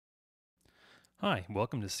Hi,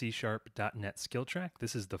 welcome to C#.NET Skill Track.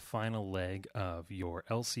 This is the final leg of your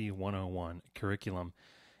LC 101 curriculum,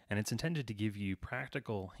 and it's intended to give you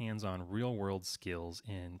practical, hands-on, real-world skills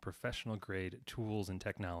in professional-grade tools and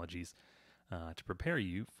technologies to prepare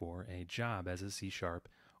you for a job as a C#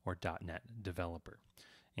 or .NET developer.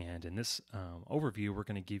 And in this overview, we're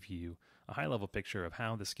going to give you a high-level picture of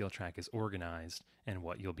how the skill track is organized and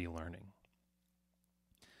what you'll be learning.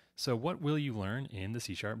 So what will you learn in the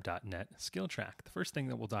C#.NET skill track? The first thing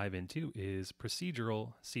that we'll dive into is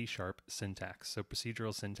procedural C# syntax. So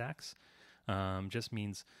procedural syntax just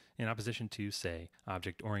means in opposition to, say,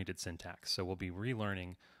 object-oriented syntax. So we'll be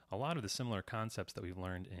relearning a lot of the similar concepts that we've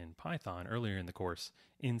learned in Python earlier in the course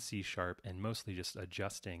in C# and mostly just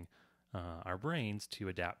adjusting our brains to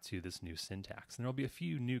adapt to this new syntax. And there'll be a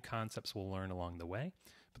few new concepts we'll learn along the way,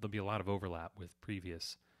 but there'll be a lot of overlap with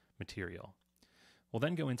previous material. We'll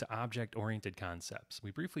then go into object-oriented concepts.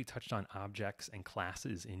 We briefly touched on objects and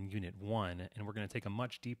classes in Unit 1, and we're going to take a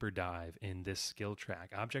much deeper dive in this skill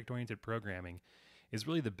track. Object-oriented programming is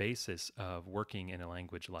really the basis of working in a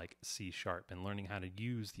language like C# and learning how to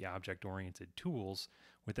use the object-oriented tools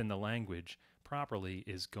within the language properly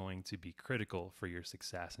is going to be critical for your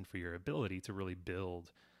success and for your ability to really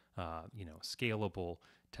build scalable,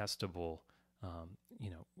 testable,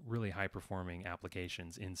 really high-performing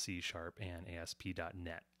applications in C# and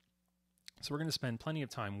ASP.NET. So we're going to spend plenty of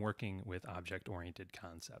time working with object-oriented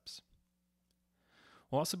concepts.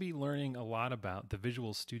 We'll also be learning a lot about the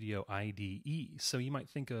Visual Studio IDE. So you might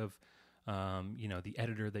think of the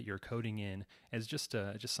editor that you're coding in as just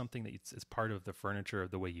something that is part of the furniture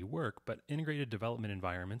of the way you work, but integrated development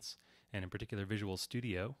environments, and in particular Visual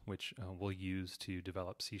Studio, which we'll use to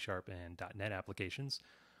develop C# and .NET applications,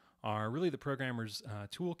 are really the programmer's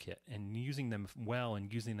toolkit, and using them well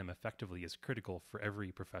and using them effectively is critical for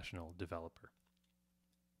every professional developer.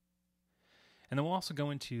 And then we'll also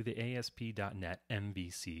go into the ASP.NET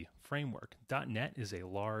MVC framework. .NET is a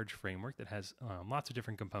large framework that has lots of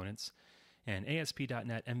different components, and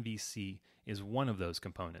ASP.NET MVC is one of those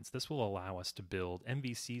components. This will allow us to build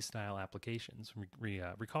MVC-style applications.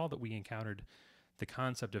 Recall that we encountered the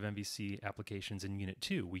concept of MVC applications in Unit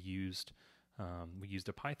 2. We used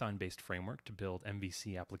a Python-based framework to build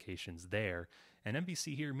MVC applications there. And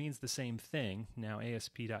MVC here means the same thing. Now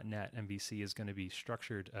ASP.NET MVC is going to be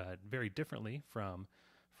structured very differently from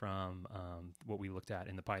what we looked at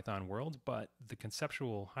in the Python world, but the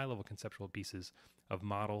high-level conceptual pieces of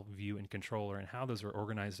model, view, and controller and how those are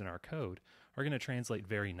organized in our code are going to translate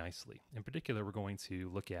very nicely. In particular, we're going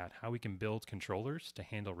to look at how we can build controllers to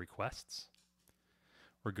handle requests.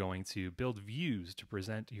 We're going to build views to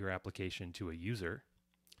present your application to a user.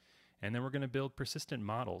 And then we're going to build persistent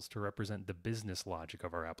models to represent the business logic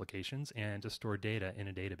of our applications and to store data in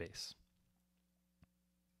a database.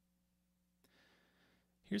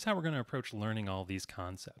 Here's how we're going to approach learning all these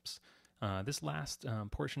concepts. This last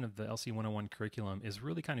portion of the LC 101 curriculum is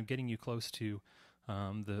really kind of getting you close to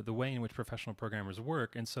the way in which professional programmers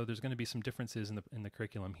work. And so there's going to be some differences in the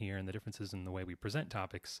curriculum here and the differences in the way we present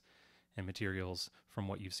topics and materials from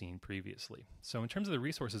what you've seen previously. So in terms of the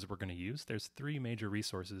resources we're going to use, there's three major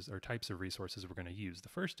resources or types of resources we're going to use. The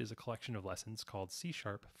first is a collection of lessons called C#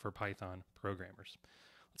 for Python Programmers.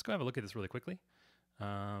 Let's go have a look at this really quickly.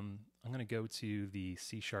 I'm going to go to the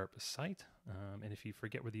C# site, and if you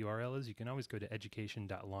forget where the URL is, you can always go to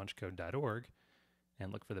education.launchcode.org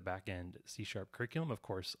and look for the backend C# curriculum. Of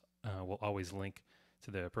course, we'll always link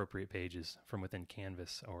to the appropriate pages from within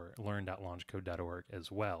Canvas or learn.launchcode.org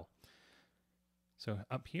as well. So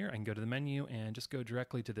up here, I can go to the menu and just go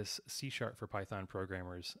directly to this C# for Python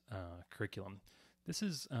Programmers curriculum. This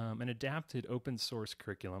is an adapted open source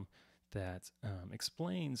curriculum that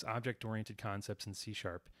explains object-oriented concepts in C#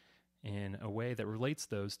 in a way that relates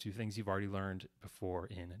those to things you've already learned before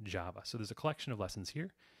in Java. So there's a collection of lessons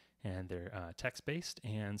here, and they're text-based,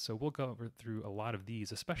 and so we'll go through a lot of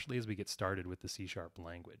these, especially as we get started with the C#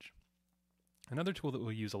 language. Another tool that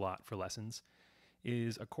we'll use a lot for lessons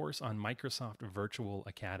is a course on Microsoft Virtual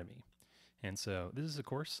Academy. And so this is a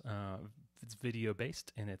course, it's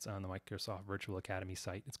video-based, and it's on the Microsoft Virtual Academy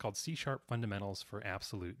site. It's called C# Fundamentals for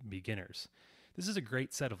Absolute Beginners. This is a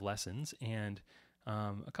great set of lessons, and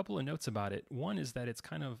a couple of notes about it. One is that it's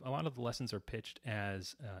kind of, a lot of the lessons are pitched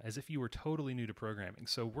as if you were totally new to programming.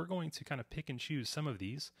 So we're going to kind of pick and choose some of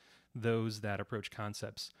those that approach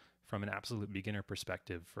concepts from an absolute beginner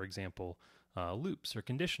perspective. For example, loops or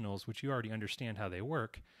conditionals, which you already understand how they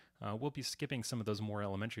work. We'll be skipping some of those more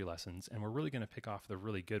elementary lessons, and we're really going to pick off the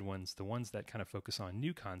really good ones, the ones that kind of focus on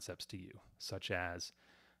new concepts to you, such as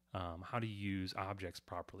how to use objects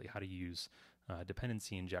properly, how to use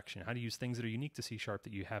dependency injection, how to use things that are unique to C#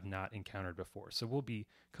 that you have not encountered before. So we'll be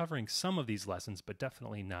covering some of these lessons, but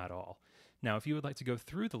definitely not all. Now, if you would like to go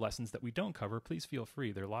through the lessons that we don't cover, please feel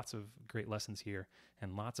free. There are lots of great lessons here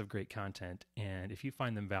and lots of great content, and if you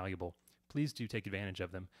find them valuable, please do take advantage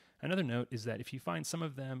of them. Another note is that if you find some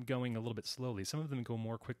of them going a little bit slowly, some of them go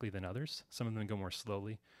more quickly than others, some of them go more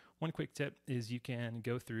slowly. One quick tip is you can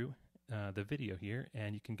go through the video here,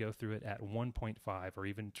 and you can go through it at 1.5 or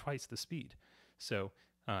even twice the speed. So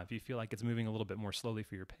if you feel like it's moving a little bit more slowly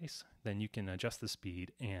for your pace, then you can adjust the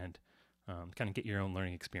speed and kind of get your own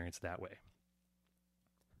learning experience that way.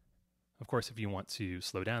 Of course, if you want to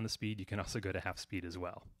slow down the speed, you can also go to half speed as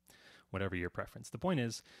well, whatever your preference. The point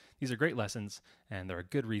is, these are great lessons, and they're a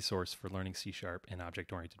good resource for learning C# and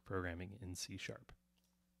object-oriented programming in C#.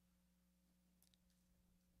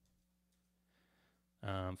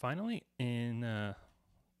 Finally, there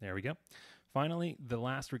we go. Finally, the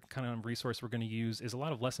last kind of resource we're going to use is a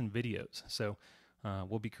lot of lesson videos. So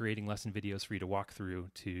we'll be creating lesson videos for you to walk through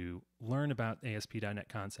to learn about ASP.NET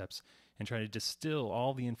concepts and try to distill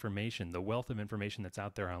all the information, the wealth of information that's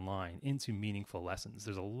out there online, into meaningful lessons.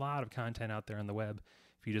 There's a lot of content out there on the web.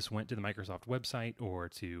 If you just went to the Microsoft website or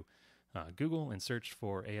to Google and searched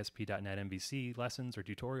for ASP.NET MVC lessons or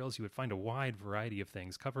tutorials, you would find a wide variety of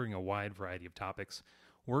things covering a wide variety of topics.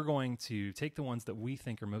 We're going to take the ones that we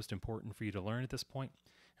think are most important for you to learn at this point,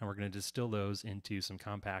 and we're going to distill those into some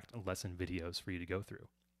compact lesson videos for you to go through.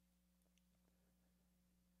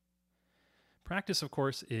 Practice, of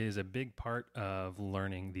course, is a big part of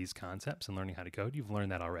learning these concepts and learning how to code. You've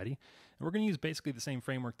learned that already. And we're going to use basically the same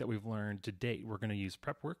framework that we've learned to date. We're going to use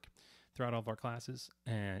prep work throughout all of our classes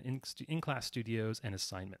and in-class studios and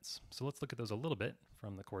assignments. So let's look at those a little bit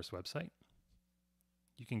from the course website.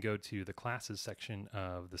 You can go to the classes section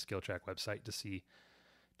of the SkillTrack website to see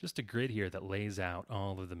just a grid here that lays out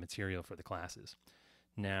all of the material for the classes.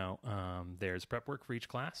 Now, there's prep work for each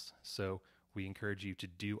class, so we encourage you to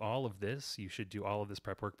do all of this. You should do all of this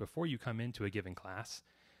prep work before you come into a given class.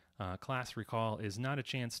 Class recall is not a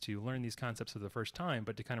chance to learn these concepts for the first time,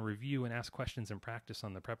 but to kind of review and ask questions and practice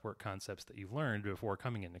on the prep work concepts that you've learned before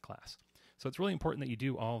coming into class. So it's really important that you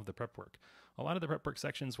do all of the prep work. A lot of the prep work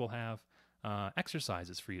sections will have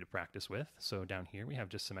exercises for you to practice with. So down here we have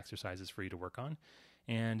just some exercises for you to work on.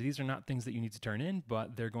 And these are not things that you need to turn in,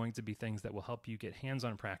 but they're going to be things that will help you get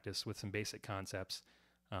hands-on practice with some basic concepts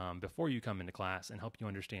before you come into class and help you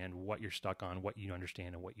understand what you're stuck on, what you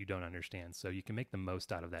understand, and what you don't understand, so you can make the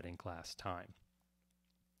most out of that in-class time.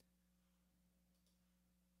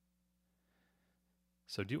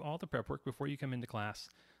 So do all the prep work before you come into class.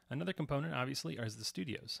 Another component, obviously, is the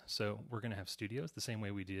studios. So we're going to have studios the same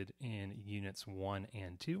way we did in Units 1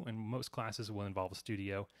 and 2, and most classes will involve a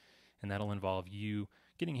studio, and that'll involve you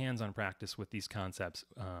getting hands-on practice with these concepts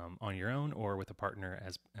on your own or with a partner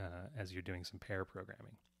as you're doing some pair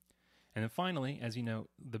programming. And then finally, as you know,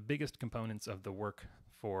 the biggest components of the work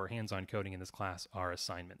for hands-on coding in this class are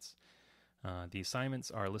assignments. The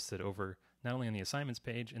assignments are listed over not only on the assignments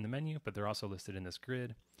page in the menu, but they're also listed in this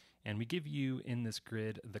grid. And we give you in this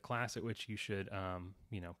grid the class at which you should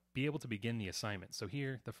be able to begin the assignment. So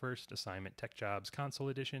here, the first assignment, Tech Jobs Console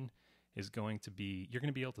Edition, is going to be, you're going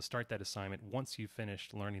to be able to start that assignment once you've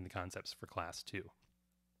finished learning the concepts for class 2.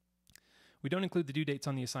 We don't include the due dates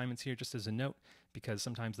on the assignments here, just as a note, because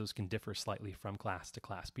sometimes those can differ slightly from class to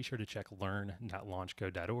class. Be sure to check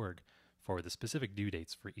learn.launchcode.org for the specific due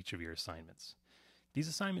dates for each of your assignments. These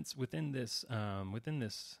assignments within this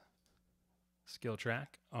skill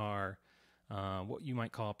track are what you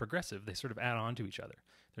might call progressive. They sort of add on to each other.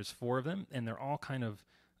 There's 4 of them, and they're all kind of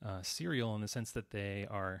serial in the sense that they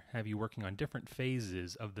have you working on different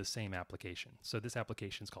phases of the same application. So this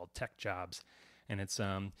application is called Tech Jobs, and it's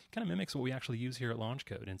kind of mimics what we actually use here at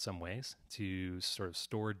LaunchCode in some ways to sort of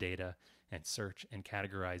store data and search and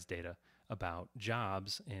categorize data about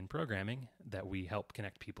jobs in programming that we help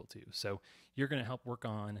connect people to. So you're going to help work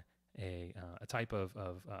on a type of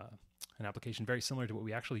an application very similar to what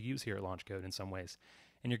we actually use here at LaunchCode in some ways.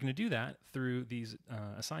 And you're going to do that through these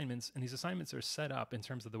assignments, and these assignments are set up in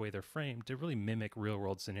terms of the way they're framed to really mimic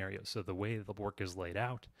real-world scenarios. So the way the work is laid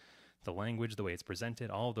out, the language, the way it's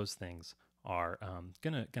presented, all of those things are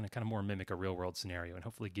going to kind of more mimic a real-world scenario and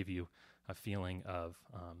hopefully give you a feeling of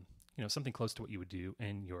something close to what you would do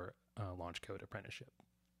in your LaunchCode apprenticeship.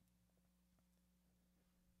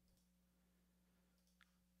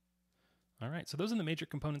 All right, so those are the major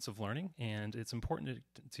components of learning, and it's important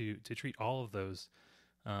to treat all of those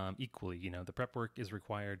equally. The prep work is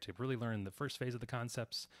required to really learn the first phase of the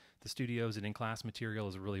concepts. The studios and in-class material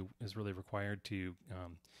is really required to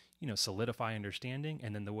solidify understanding,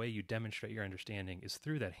 and then the way you demonstrate your understanding is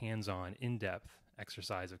through that hands-on, in-depth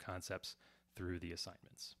exercise of concepts through the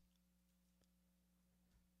assignments.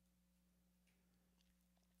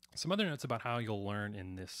 Some other notes about how you'll learn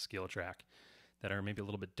in this skill track that are maybe a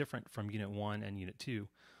little bit different from Unit 1 and Unit 2.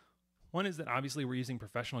 One is that obviously we're using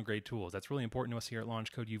professional grade tools. That's really important to us here at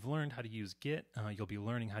LaunchCode. You've learned how to use Git. You'll be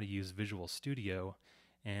learning how to use Visual Studio,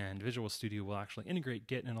 and Visual Studio will actually integrate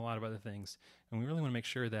Git and a lot of other things. And we really want to make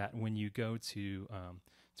sure that when you go to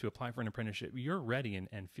apply for an apprenticeship, you're ready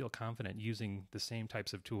and feel confident using the same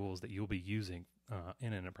types of tools that you'll be using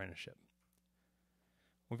in an apprenticeship.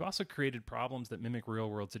 We've also created problems that mimic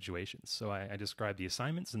real-world situations. So I described the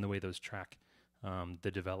assignments and the way those track the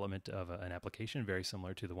development of an application, very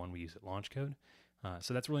similar to the one we use at LaunchCode.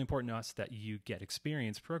 So that's really important to us, that you get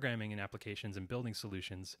experience programming in applications and building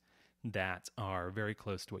solutions that are very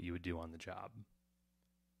close to what you would do on the job.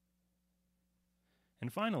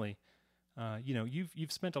 And finally,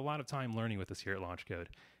 you've spent a lot of time learning with us here at LaunchCode.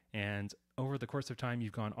 And over the course of time,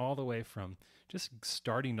 you've gone all the way from just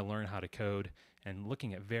starting to learn how to code and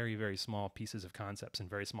looking at very, very small pieces of concepts and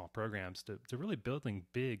very small programs to really building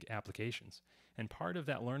big applications. And part of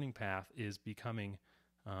that learning path is becoming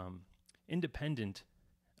independent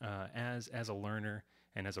as a learner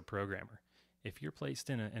and as a programmer. If you're placed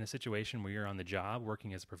in a situation where you're on the job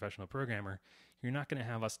working as a professional programmer, you're not going to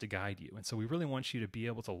have us to guide you. And so we really want you to be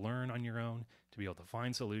able to learn on your own, to be able to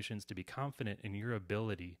find solutions, to be confident in your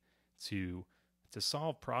ability to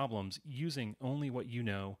solve problems using only what you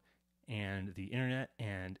know and the internet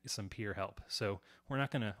and some peer help. So we're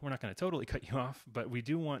not gonna totally cut you off, but we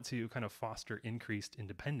do want to kind of foster increased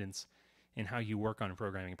independence in how you work on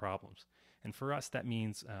programming problems. And for us, that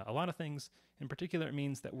means a lot of things. In particular, it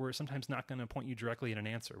means that we're sometimes not going to point you directly at an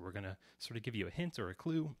answer. We're going to sort of give you a hint or a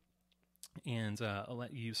clue and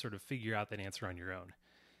let you sort of figure out that answer on your own.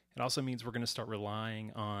 It also means we're going to start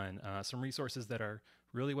relying on some resources that are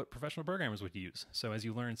really what professional programmers would use. So as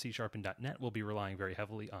you learn C# and .NET, we'll be relying very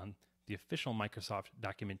heavily on the official Microsoft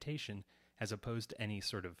documentation as opposed to any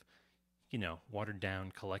sort of watered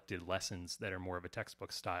down collected lessons that are more of a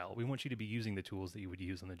textbook style. We want you to be using the tools that you would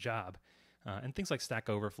use on the job. And things like Stack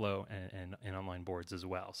Overflow and online boards as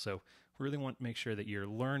well. So we really want to make sure that you're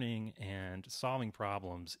learning and solving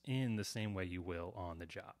problems in the same way you will on the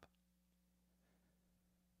job.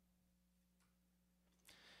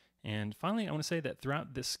 And finally, I want to say that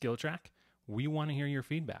throughout this skill track, we want to hear your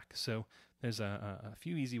feedback. So there's a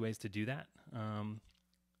few easy ways to do that.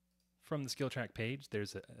 From the skill track page,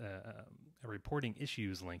 there's a reporting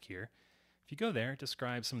issues link here. If you go there, it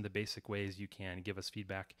describes some of the basic ways you can give us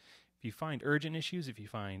feedback. If you find urgent issues, if you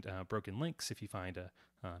find broken links, if you find a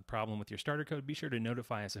problem with your starter code, be sure to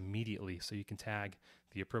notify us immediately so you can tag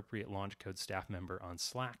the appropriate LaunchCode staff member on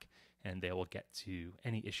Slack, and they will get to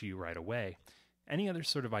any issue right away. Any other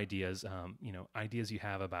sort of ideas, ideas you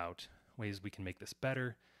have about ways we can make this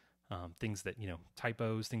better, things that,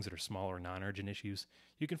 typos, things that are small or non-urgent issues,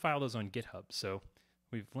 you can file those on GitHub. So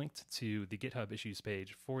we've linked to the GitHub issues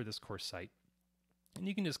page for this course site, and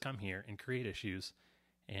you can just come here and create issues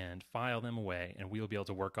and file them away, and we'll be able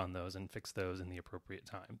to work on those and fix those in the appropriate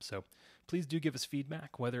time. So please do give us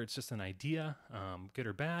feedback, whether it's just an idea, good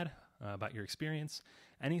or bad, about your experience.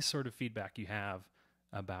 Any sort of feedback you have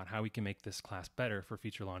about how we can make this class better for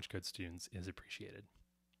future LaunchCode students is appreciated.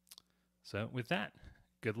 So with that,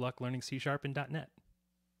 good luck learning C# and .NET.